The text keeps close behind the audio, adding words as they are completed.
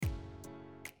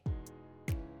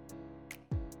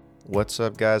What's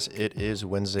up, guys? It is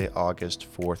Wednesday, August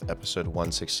 4th, episode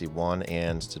 161,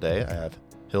 and today I have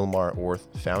Hilmar Orth,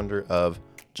 founder of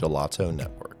Gelato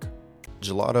Network.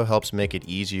 Gelato helps make it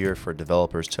easier for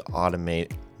developers to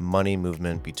automate money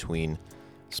movement between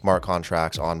smart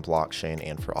contracts on blockchain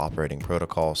and for operating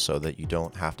protocols so that you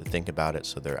don't have to think about it,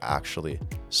 so they're actually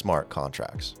smart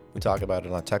contracts. We talk about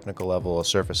it on a technical level, a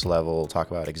surface level, talk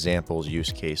about examples,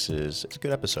 use cases. It's a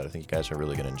good episode. I think you guys are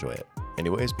really going to enjoy it.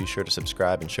 Anyways, be sure to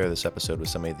subscribe and share this episode with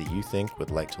somebody that you think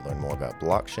would like to learn more about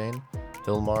blockchain,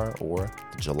 Hilmar, or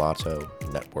the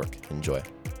Gelato Network. Enjoy.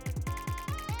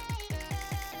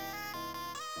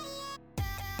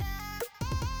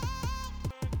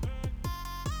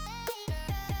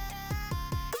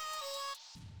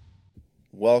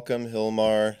 Welcome,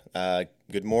 Hilmar.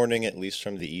 Good morning, at least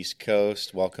from the East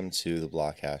Coast. Welcome to the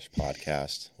Blockhash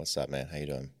podcast. What's up, man? How you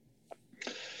doing?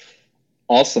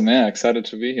 Awesome, yeah, excited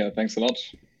to be here. Thanks a lot.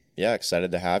 Yeah,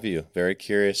 excited to have you. Very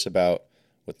curious about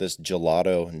what this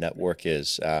Gelato Network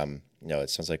is. It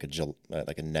sounds like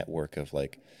a network of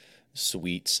like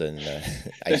sweets and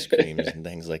ice creams and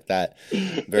things like that.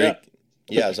 Very, Yeah.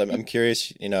 yeah. So I'm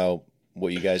curious,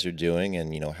 what you guys are doing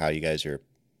and how you guys are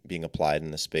being applied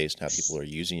in the space and how people are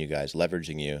using you guys,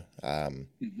 leveraging you Mhm.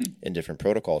 in different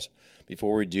protocols.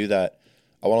 Before we do that,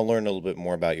 I want to learn a little bit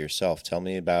more about yourself. Tell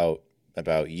me about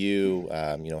you.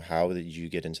 How did you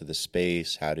get into the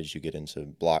space? How did you get into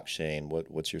blockchain?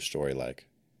 What's your story like?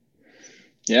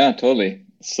 Yeah, totally.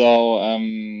 So,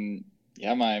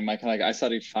 yeah, my kind of like I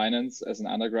studied finance as an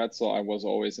undergrad, so I was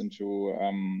always into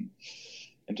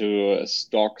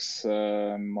stocks,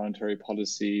 monetary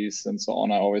policies, and so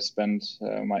on. I always spent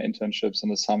my internships in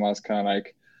the summers kind of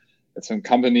like at some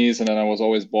companies, and then I was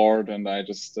always bored, and I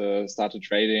just started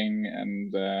trading,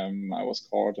 and I was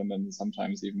caught, and then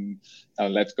sometimes even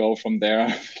let go from there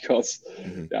because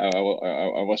Hmm. yeah,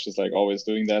 I was just like always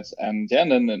doing that, and yeah,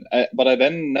 and then but I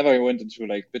then never went into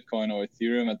like Bitcoin or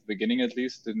Ethereum at the beginning, at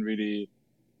least didn't really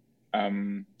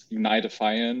ignite a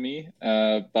fire in me.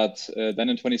 But then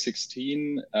in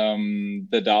 2016,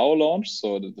 the DAO launched,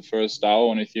 so the first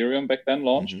DAO on Ethereum back then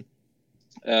launched.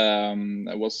 Hmm.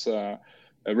 It was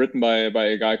written by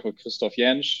a guy called Christoph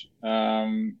Jensch.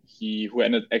 He who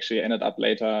ended up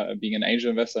later being an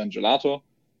angel investor in Gelato,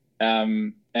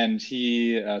 and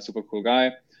he super cool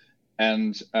guy.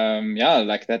 And yeah,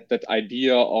 like that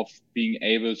idea of being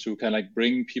able to kind of like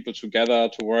bring people together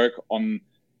to work on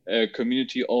a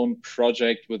community-owned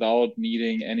project without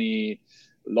needing any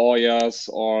lawyers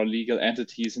or legal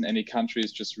entities in any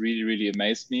countries just really, really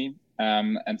amazed me.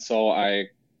 And so I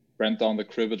went down the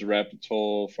Cribbit rabbit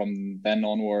hole from then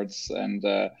onwards, and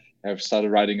I've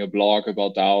started writing a blog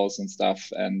about DAOs and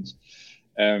stuff. And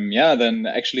yeah, then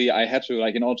actually I had to,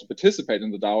 like, in order to participate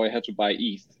in the DAO, I had to buy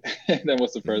ETH. And that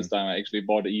was the Hmm. first time I actually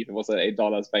bought ETH. It was at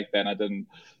 $8 back then. I didn't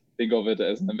think of it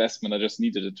as an investment. I just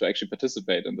needed it to actually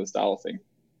participate in this DAO thing.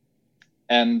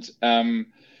 And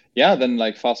yeah, then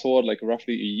like fast forward like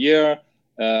roughly a year,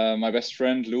 my best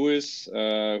friend Louis,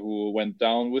 who went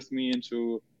down with me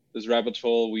into this rabbit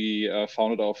hole, we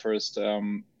founded our first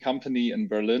company in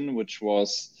Berlin, which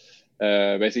was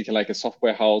basically like a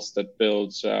software house that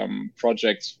builds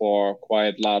projects for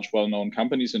quite large, well-known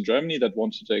companies in Germany that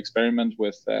wanted to experiment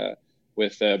with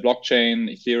blockchain,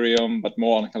 Ethereum, but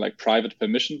more on kind of like private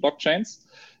permission blockchains.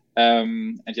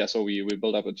 And yeah, so we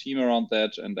built up a team around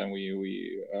that, and then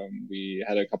we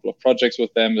had a couple of projects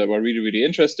with them that were really, really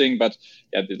interesting. But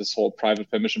yeah, this whole private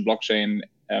permission blockchain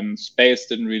space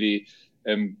didn't really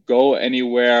go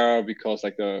anywhere, because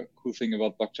like the cool thing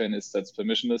about blockchain is that it's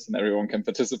permissionless and everyone can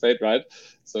participate, right?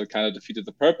 So it kind of defeated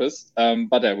the purpose.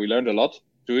 But yeah, we learned a lot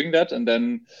doing that, and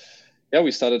then yeah,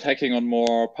 we started hacking on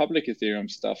more public Ethereum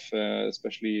stuff,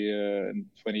 especially in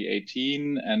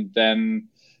 2018, and then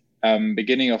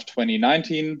beginning of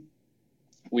 2019,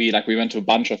 we went to a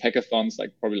bunch of hackathons, like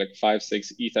probably like 5,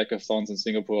 6 ETH hackathons in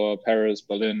Singapore, Paris,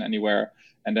 Berlin, anywhere.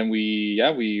 And then we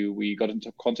got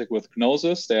into contact with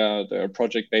Gnosis. They're a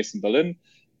project based in Berlin,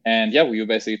 and yeah, we were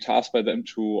basically tasked by them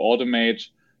to automate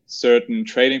certain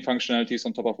trading functionalities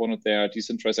on top of one of their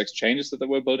decentralized exchanges that they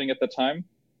were building at the time.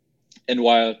 And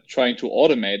while trying to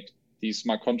automate these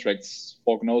smart contracts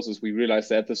for Gnosis, we realized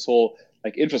that this whole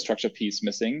like infrastructure piece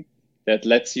missing that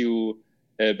lets you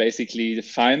basically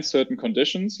define certain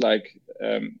conditions, like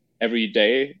every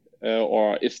day,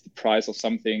 or if the price of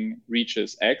something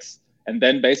reaches X, and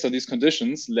then based on these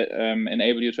conditions,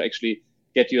 enable you to actually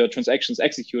get your transactions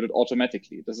executed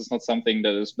automatically. This is not something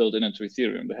that is built into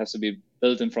Ethereum. That has to be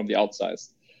built in from the outside.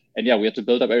 And yeah, we had to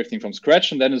build up everything from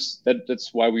scratch. And then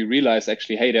that's why we realized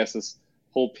actually, hey, there's this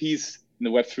whole piece in the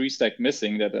Web3 stack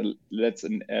missing that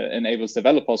enables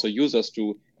developers or users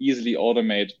to easily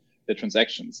automate the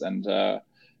transactions. And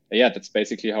yeah, that's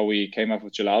basically how we came up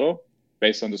with Gelato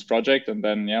based on this project. And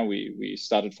then we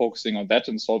started focusing on that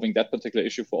and solving that particular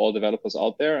issue for all developers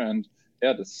out there. And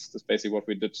yeah, that's basically what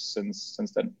we did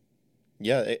since then.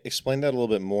 Yeah, explain that a little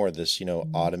bit more. This,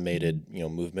 automated,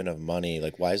 movement of money.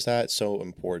 Like, why is that so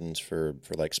important for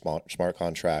like smart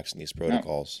contracts and these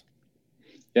protocols?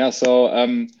 Yeah. So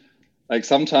like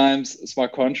sometimes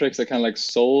smart contracts are kind of like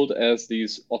sold as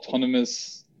these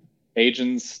autonomous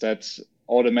agents that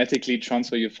automatically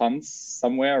transfer your funds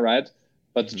somewhere, right?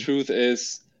 But the truth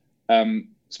is,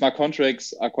 smart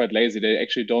contracts are quite lazy. They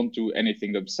actually don't do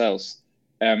anything themselves.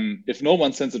 If no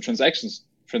one sends a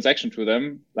transaction to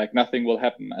them, like nothing will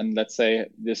happen. And let's say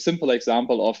the simple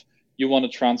example of you want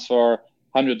to transfer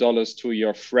 $100 to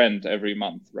your friend every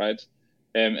month, right?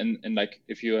 And like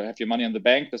if you have your money on the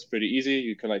bank, that's pretty easy.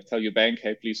 You can like tell your bank,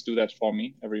 hey, please do that for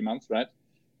me every month, right?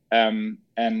 And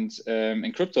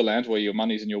in crypto land, where your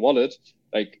money is in your wallet,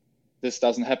 like this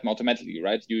doesn't happen automatically,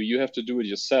 right? You have to do it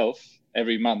yourself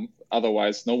every month.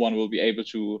 Otherwise, no one will be able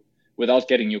to, without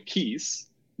getting your keys,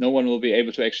 no one will be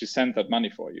able to actually send that money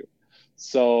for you.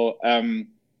 So, and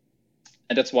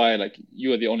that's why like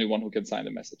you are the only one who can sign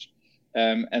the message.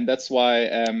 And that's why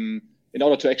in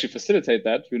order to actually facilitate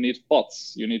that, you need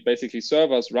bots. You need basically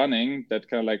servers running that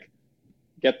kind of like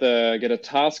get a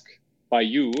task by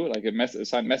you, like a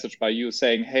signed message by you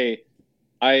saying, hey,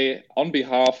 I, on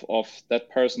behalf of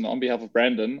that person, on behalf of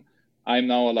Brandon, I'm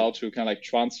now allowed to kind of like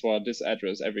transfer this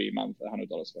address every month,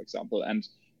 $100, for example.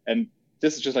 And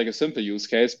this is just like a simple use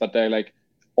case, but they're like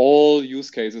all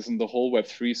use cases in the whole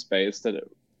Web3 space that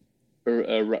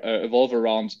evolve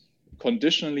around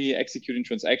conditionally executing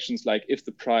transactions, like if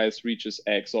the price reaches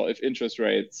X, or if interest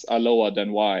rates are lower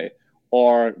than Y,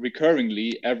 or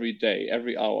recurringly every day,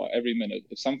 every hour, every minute.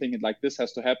 If something like this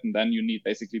has to happen, then you need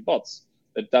basically bots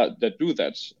that do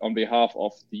that on behalf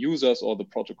of the users or the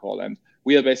protocol. And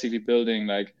we are basically building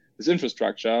like this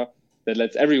infrastructure that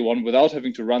lets everyone, without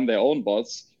having to run their own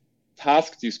bots,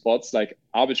 task these bots like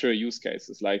arbitrary use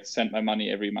cases, like send my money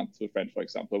every month to a friend, for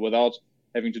example, without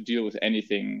having to deal with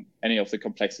any of the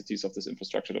complexities of this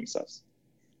infrastructure themselves.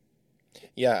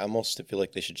 Yeah, I almost feel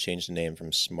like they should change the name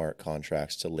from smart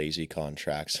contracts to lazy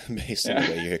contracts based on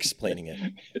the way you're explaining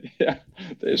it. Yeah,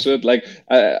 they should. Like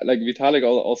Vitalik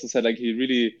also said, like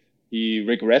he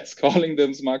regrets calling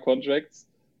them smart contracts.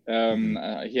 He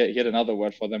had another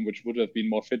word for them, which would have been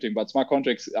more fitting. But smart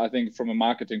contracts, I think, from a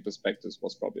marketing perspective,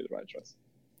 was probably the right choice.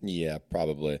 Yeah,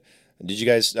 probably. Did you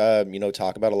guys,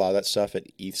 talk about a lot of that stuff at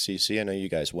ETHCC? I know you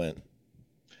guys went.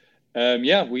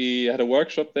 Yeah, we had a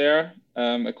workshop there,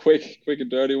 a quick and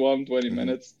dirty one, 20 Hmm.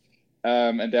 minutes.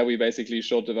 And there we basically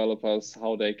showed developers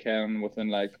how they can, within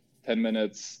like 10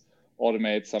 minutes,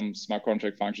 automate some smart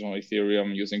contract function on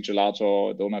Ethereum using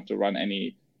Gelato. Don't have to run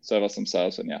any servers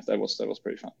themselves. And yeah, that was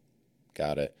pretty fun.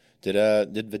 Got it. Did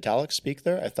Vitalik speak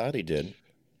there? I thought he did.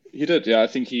 He did, yeah. I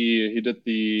think he did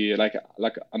the like.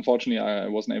 Unfortunately, I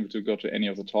wasn't able to go to any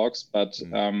of the talks, but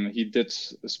Mm. he did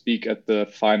speak at the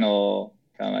final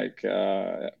kind of like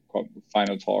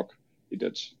final talk he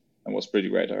did, and was pretty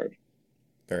great. I heard.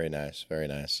 Very nice, very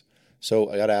nice. So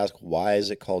I gotta ask, why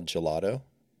is it called gelato?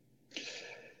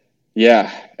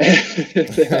 Yeah.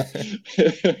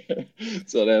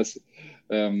 So there's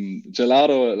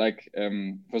gelato. Like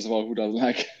first of all, who doesn't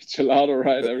like gelato,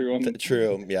 right? Everyone.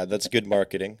 True. Yeah, that's good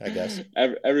marketing, I guess.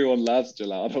 Everyone loves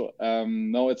gelato.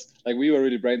 No, it's like we were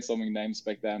really brainstorming names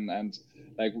back then, and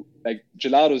like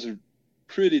gelato is a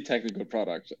pretty technical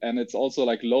product, and it's also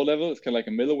like low level. It's kind of like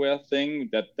a middleware thing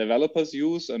that developers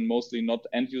use, and mostly not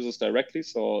end users directly.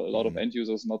 So a lot of Hmm. end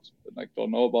users not like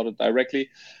don't know about it directly.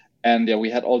 And yeah, we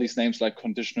had all these names like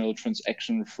conditional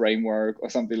transaction framework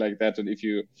or something like that. And if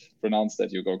you pronounce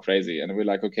that, you go crazy. And we're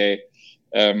like, okay,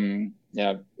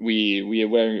 yeah, we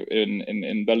were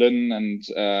in Berlin, and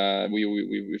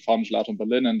we found gelato in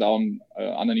Berlin, and down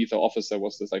underneath our office there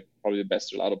was this like probably the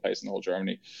best gelato place in the whole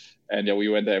Germany. And yeah, we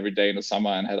went there every day in the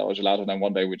summer and had our gelato. And then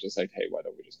one day we just like, hey, why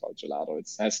don't we just call it gelato? It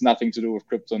has nothing to do with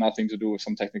crypto, nothing to do with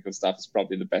some technical stuff. It's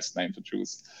probably the best name to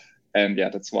choose. And yeah,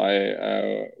 that's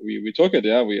why we took it.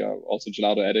 Yeah, we are also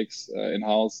gelato addicts in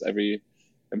house. Every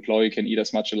employee can eat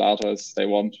as much gelato as they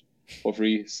want for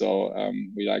free. So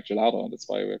we like gelato, and that's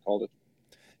why we called it.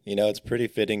 It's pretty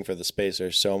fitting for the space.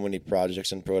 There's so many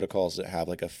projects and protocols that have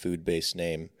like a food-based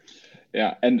name.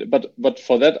 Yeah, and but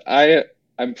for that,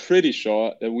 I'm pretty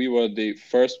sure that we were the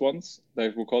first ones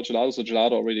that were called gelato. So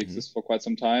gelato already Hmm. exists for quite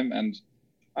some time, and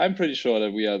I'm pretty sure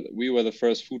that we were the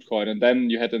first food coin. And then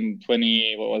you had in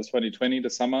 2020 the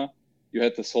summer, you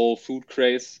had this whole food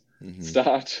craze Hmm.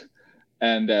 start,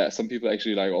 and some people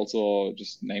actually like also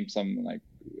just named some like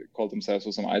called themselves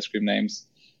with some ice cream names.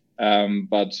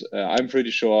 But I'm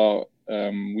pretty sure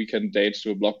we can date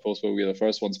to a blog post where we're the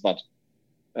first ones, but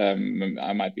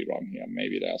I might be wrong here.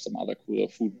 Maybe there are some other cooler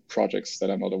food projects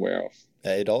that I'm not aware of.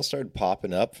 It all started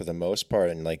popping up for the most part,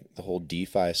 and like the whole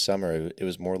DeFi summer, it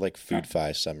was more like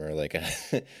FoodFi summer. Like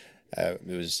it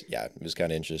was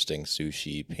kind of interesting.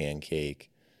 Sushi, pancake,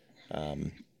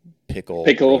 pickle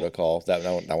protocol.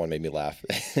 That one made me laugh.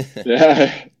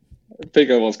 Yeah,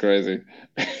 pickle was crazy.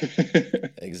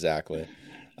 Exactly.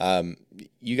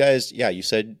 You guys, you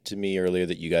said to me earlier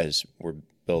that you guys were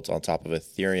built on top of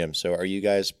Ethereum. So are you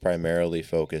guys primarily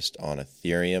focused on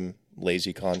Ethereum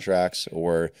lazy contracts,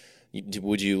 or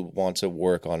would you want to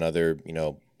work on other,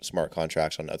 smart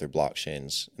contracts on other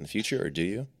blockchains in the future, or do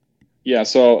you? Yeah,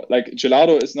 so like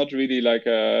Gelato is not really like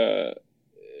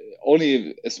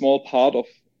only a small part of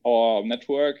our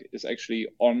network is actually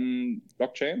on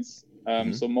blockchains.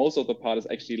 So most of the part is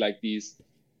actually like these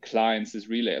clients, these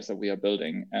relays that we are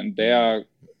building, and they are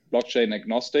blockchain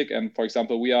agnostic. And for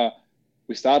example,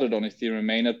 we started on Ethereum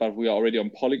mainnet, but we are already on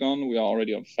Polygon, we are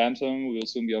already on Phantom, we will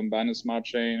soon be on Binance Smart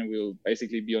Chain, we will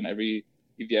basically be on every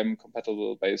EVM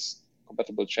compatible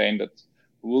chain that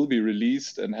will be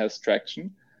released and has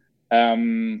traction.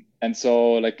 And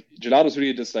so like Gelato is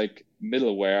really this like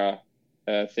middleware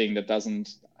thing that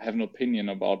doesn't have an opinion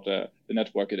about the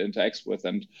network it interacts with.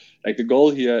 And like the goal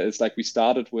here is like we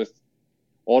started with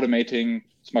automating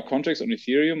smart contracts on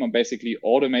Ethereum and basically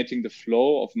automating the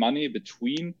flow of money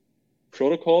between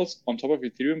protocols on top of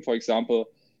Ethereum. For example,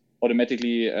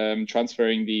 automatically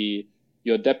transferring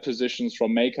your debt positions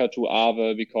from Maker to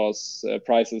Aave because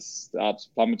prices start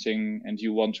plummeting and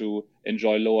you want to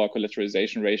enjoy lower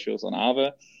collateralization ratios on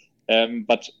Aave.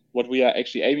 But what we are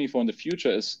actually aiming for in the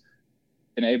future is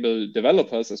enable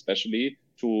developers, especially,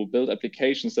 to build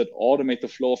applications that automate the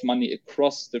flow of money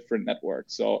across different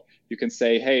networks. So you can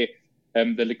say, hey,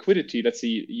 the liquidity, let's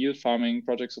see, yield farming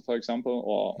projects, for example,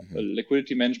 or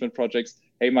liquidity management projects.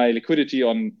 Hey, my liquidity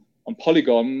on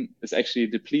Polygon is actually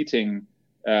depleting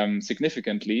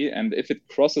significantly. And if it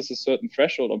crosses a certain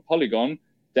threshold on Polygon,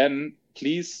 then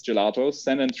please, Gelato,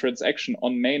 send a transaction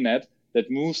on mainnet that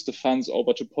moves the funds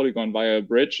over to Polygon via a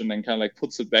bridge and then kind of like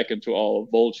puts it back into our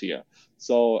vault here.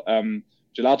 So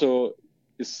Gelato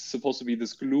is supposed to be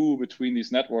this glue between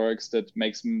these networks that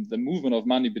makes the movement of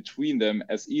money between them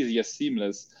as easy, as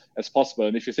seamless as possible.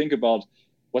 And if you think about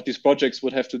what these projects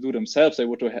would have to do themselves, they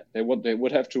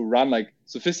would have to run like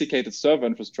sophisticated server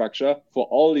infrastructure for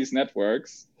all these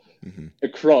networks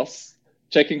across,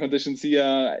 checking conditions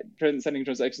here, sending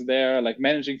transactions there, like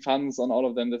managing funds on all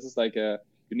of them. This is like you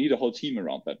need a whole team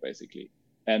around that basically.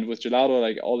 And with Gelato,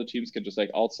 like all the teams can just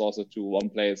like outsource it to one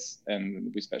place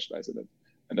and we specialize in it.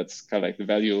 And that's kind of like the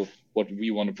value what we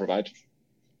want to provide.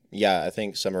 Yeah, I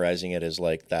think summarizing it is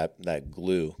like that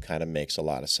glue kind of makes a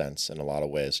lot of sense in a lot of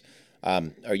ways.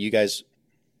 Are you guys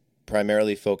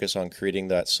primarily focused on creating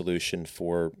that solution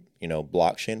for,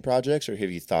 blockchain projects, or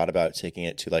have you thought about taking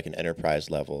it to like an enterprise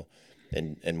level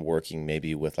and working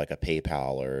maybe with like a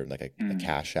PayPal or like a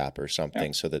Cash App or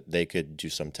something so that they could do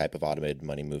some type of automated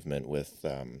money movement with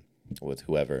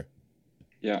whoever?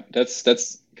 Yeah, that's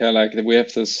kind of like we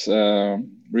have this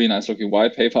really nice looking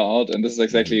white paper out, and this is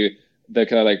exactly the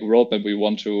kind of like roadmap we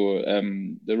want to,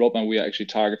 the roadmap we are actually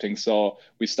targeting. So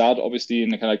we start obviously in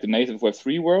the kind of like the native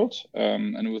Web3 world,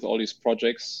 and with all these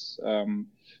projects,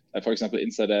 like for example,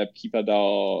 InsideApp,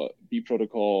 KeeperDAO, B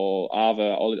Protocol,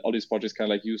 Aave, all these projects kind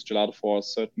of like use Gelato for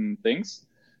certain things.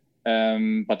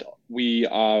 But we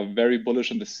are very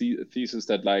bullish on the thesis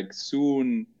that like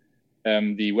soon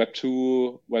the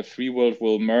Web2, Web3 world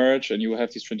will merge and you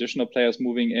have these traditional players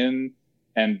moving in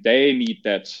and they need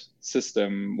that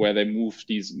system where they move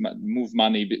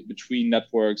money between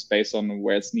networks based on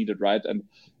where it's needed, right?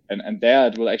 And there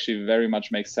it will actually very much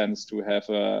make sense to have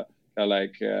a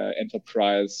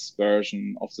enterprise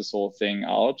version of this whole thing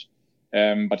out.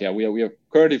 But yeah, we are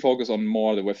currently focused on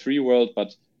more the Web3 world,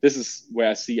 but this is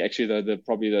where I see actually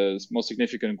probably the most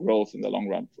significant growth in the long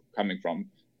run coming from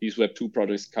these Web2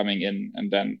 projects coming in and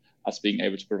then us being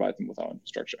able to provide them with our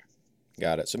infrastructure.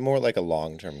 Got it. So more like a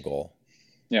long-term goal.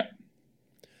 Yeah.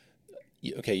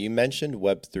 Okay, you mentioned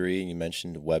Web3 and you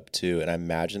mentioned Web2, and I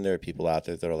imagine there are people out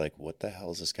there that are like, what the hell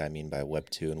does this guy mean by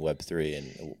Web2 and Web3?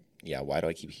 And yeah, why do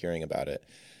I keep hearing about it?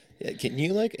 Can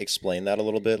you like explain that a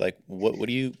little bit? Like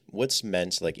what's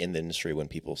meant like in the industry when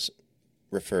people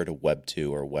refer to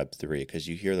Web2 or Web3? Because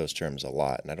you hear those terms a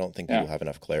lot and I don't think people have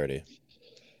enough clarity.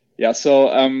 Yeah, so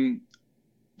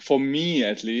for me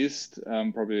at least,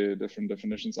 probably different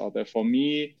definitions out there. For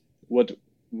me, what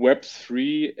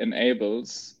Web3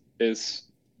 enables is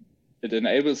it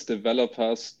enables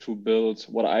developers to build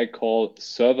what I call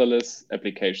serverless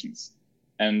applications.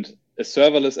 And a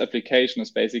serverless application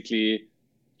is basically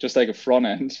just like a front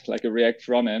end, like a React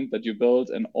front end that you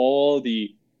build, and all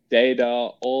the data,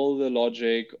 all the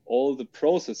logic, all the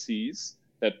processes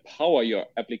that power your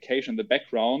application in the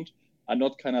background are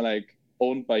not kind of like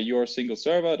owned by your single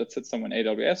server that sits somewhere in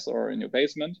AWS or in your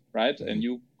basement, right? Mm-hmm. And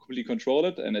you completely control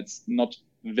it, and it's not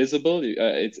visible.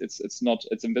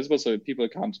 It's invisible, so people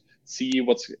can't see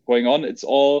what's going on. It's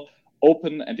all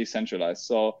open and decentralized.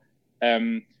 So,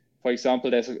 for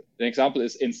example, an example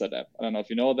is InstaDepp. I don't know if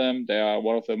you know them. They are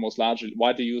one of the most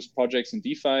widely used projects in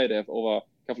DeFi. They have over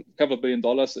a couple of $1 billion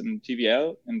in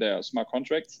TVL in their smart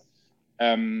contracts.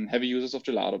 Heavy users of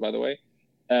Gelato, by the way.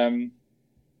 And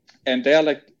they are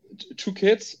like two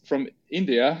kids from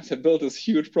India that built this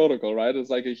huge protocol, right? It's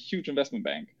like a huge investment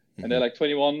bank. Mm-hmm. And they're like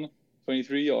 21,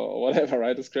 23 or whatever,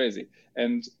 right? It's crazy.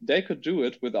 And they could do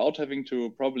it without having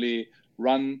to probably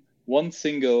run one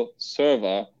single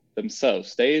server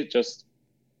themselves. They just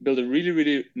build a really,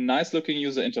 really nice looking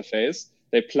user interface.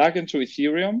 They plug into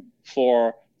Ethereum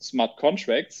for smart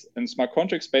contracts, and smart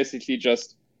contracts basically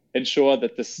just ensure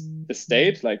that the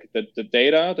state, like the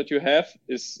data that you have,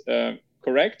 is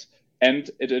correct,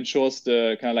 and it ensures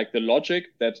the kind of like the logic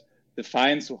that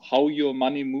defines how your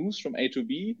money moves from A to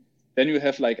B. Then you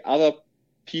have like other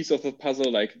piece of the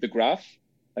puzzle, like the graph.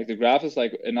 Like the graph is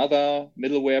like another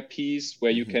middleware piece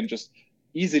where you can just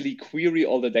easily query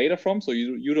all the data from. So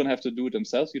you don't have to do it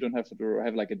themselves. You don't have to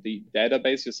have like a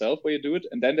database yourself where you do it.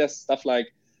 And then there's stuff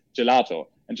like Gelato.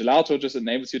 And Gelato just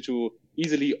enables you to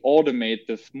easily automate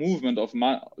the movement of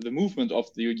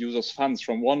the user's funds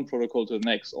from one protocol to the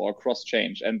next, or cross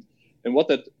change. And what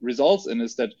that results in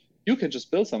is that you can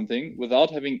just build something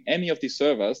without having any of these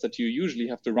servers that you usually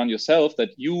have to run yourself, that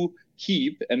you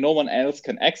keep and no one else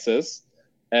can access.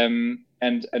 And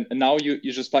now you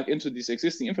just plug into these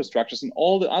existing infrastructures, and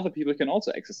all the other people can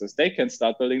also access this. They can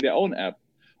start building their own app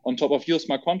on top of your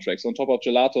smart contracts, on top of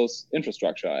Gelato's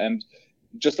infrastructure, and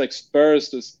just like spurs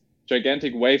this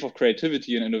gigantic wave of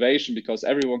creativity and innovation, because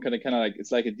everyone kind of like,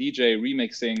 it's like a DJ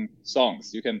remixing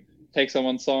songs. You can take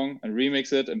someone's song and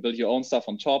remix it and build your own stuff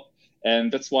on top. And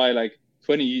that's why like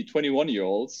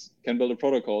 21-year-olds can build a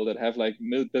protocol that have like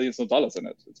billions of dollars in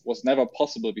it. It was never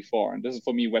possible before. And this is,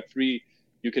 for me, Web3.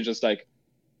 You can just like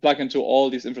plug into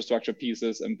all these infrastructure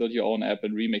pieces and build your own app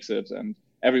and remix it, and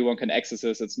everyone can access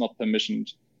this. It's not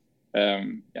permissioned.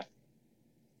 Yeah.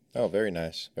 Oh, very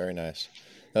nice. Very nice.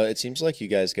 It seems like you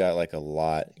guys got like a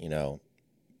lot,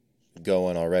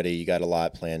 going already. You got a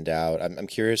lot planned out. I'm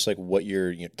curious, like, what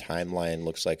your timeline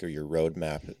looks like, or your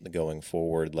roadmap going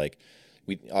forward. Like,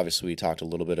 we talked a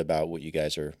little bit about what you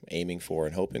guys are aiming for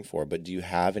and hoping for, but do you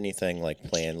have anything like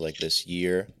planned like this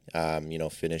year,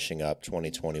 finishing up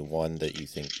 2021, that you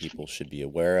think people should be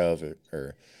aware of,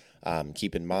 or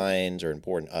keep in mind, or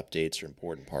important updates or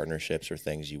important partnerships or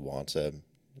things you want to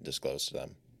disclose to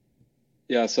them?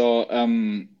 Yeah, so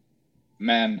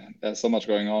man, there's so much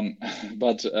going on,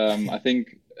 but I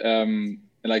think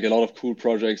like a lot of cool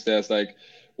projects. There's like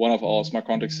one of our smart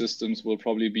contract systems will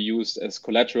probably be used as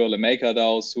collateral in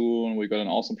MakerDAO soon. We got an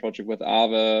awesome project with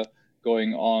Aave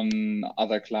going on.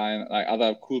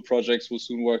 Other cool projects will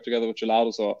soon work together with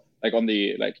Gelato. So like on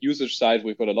the like usage side,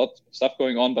 we've got a lot of stuff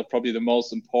going on, but probably the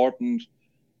most important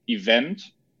event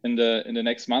in the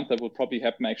next month, that will probably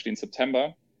happen actually in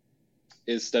September,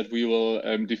 is that we will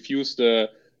diffuse the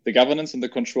governance and the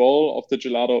control of the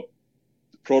Gelato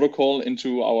protocol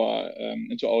into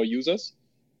our users.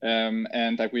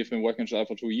 And like we've been working on Gelato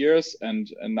for 2 years,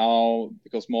 and now,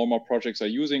 because more and more projects are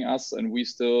using us, and we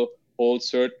still hold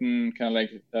certain kind of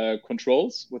like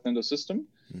controls within the system,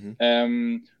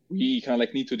 we kind of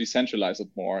like need to decentralize it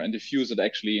more and diffuse it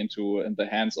actually in the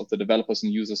hands of the developers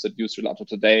and users that use Gelato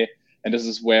today. And this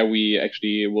is where we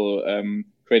actually will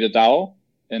create a DAO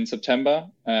in September,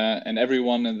 and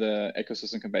everyone in the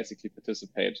ecosystem can basically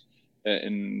participate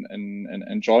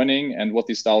in joining. And what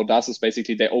this DAO does is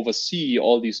basically they oversee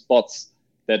all these bots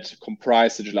that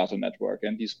comprise the Gelato network,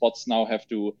 and these bots now have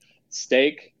to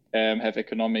stake, have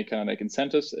economic kind of like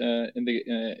incentives in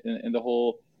the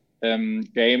whole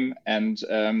game, and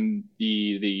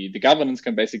the governance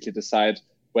can basically decide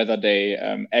whether they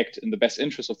act in the best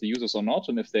interest of the users or not.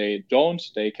 And if they don't,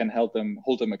 they can hold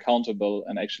them accountable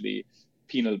and actually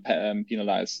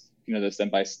penalize them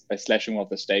by slashing off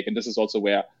the stake. And this is also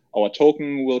where our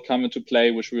token will come into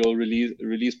play, which we will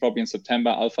release probably in September,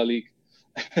 Alpha League.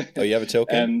 Oh, you have a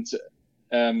token?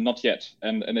 And not yet.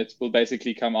 And it will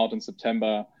basically come out in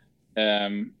September,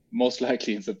 most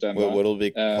likely in September. What'll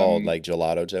be called, like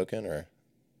Gelato token, or?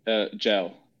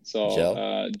 GEL.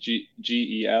 So GEL?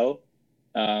 GEL.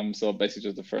 So basically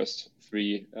just the first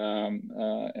three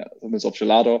elements of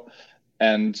Gelato.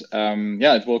 And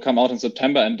yeah, it will come out in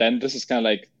September. And then this is kind of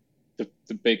like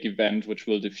the big event, which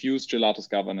will diffuse Gelato's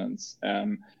governance.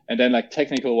 And then like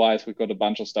technical wise, we've got a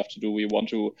bunch of stuff to do. We want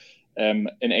to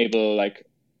enable like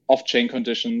off-chain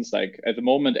conditions. Like at the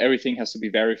moment, everything has to be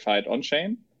verified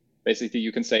on-chain. Basically,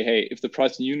 you can say, hey, if the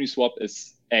price in Uniswap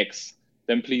is X,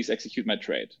 then please execute my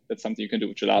trade. That's something you can do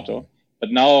with Gelato.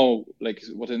 But now, like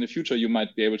what in the future you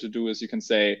might be able to do is you can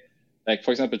say, like,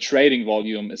 for example, trading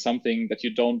volume is something that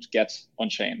you don't get on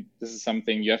chain. This is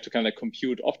something you have to kind of like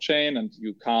compute off chain, and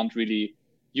you can't really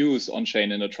use on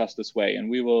chain in a trustless way. And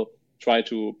we will try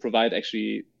to provide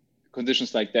actually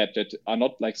conditions like that are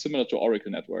not like similar to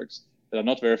Oracle networks, that are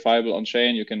not verifiable on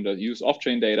chain. You can use off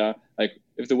chain data. Like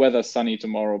if the weather's sunny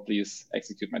tomorrow, please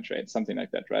execute my trade, something like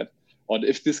that, right? Or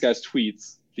if this guy's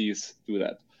tweets, please do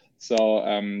that. So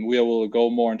we will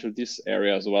go more into this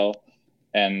area as well.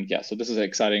 And yeah, so this is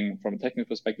exciting from a technical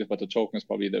perspective, but the token is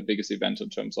probably the biggest event in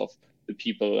terms of the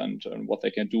people and what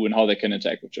they can do and how they can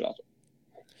interact with Gelato.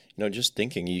 You know, just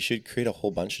thinking, you should create a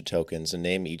whole bunch of tokens and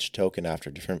name each token after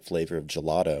a different flavor of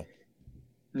gelato.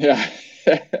 Yeah,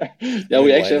 yeah,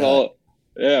 we actually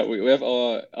have we have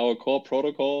our core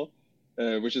protocol,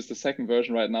 which is the second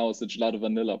version right now, is the Gelato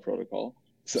Vanilla protocol.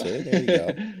 So there you go,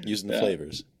 using the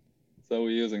flavors. So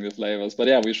we're using the flavors, but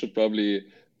yeah, we should probably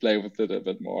play with it a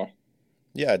bit more.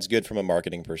 Yeah, it's good from a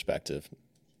marketing perspective.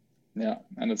 Yeah,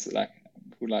 and it's like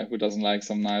who doesn't like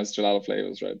some nice gelato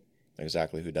flavors, right?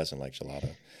 Exactly, who doesn't like gelato?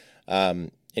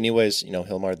 Anyways, you know,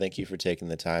 Hilmar, thank you for taking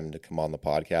the time to come on the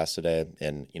podcast today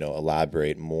and, you know,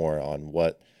 elaborate more on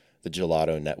what the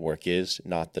Gelato network is.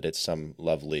 Not that it's some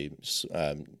lovely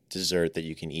dessert that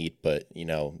you can eat, but, you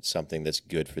know, something that's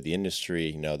good for the industry,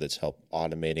 you know, that's helped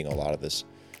automating a lot of this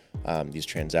these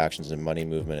transactions and money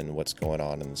movement and what's going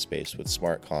on in the space with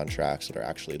smart contracts that are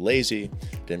actually lazy.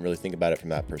 Didn't really think about it from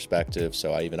that perspective.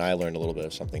 So I learned a little bit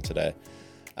of something today.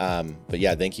 But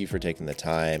yeah, thank you for taking the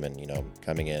time and, you know,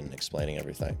 coming in and explaining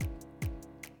everything.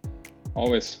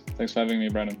 Always. Thanks for having me,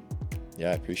 Brandon.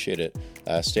 Yeah, I appreciate it.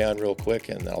 Stay on real quick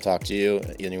and I'll talk to you.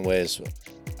 Anyways,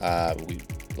 we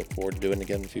look forward to doing it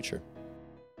again in the future.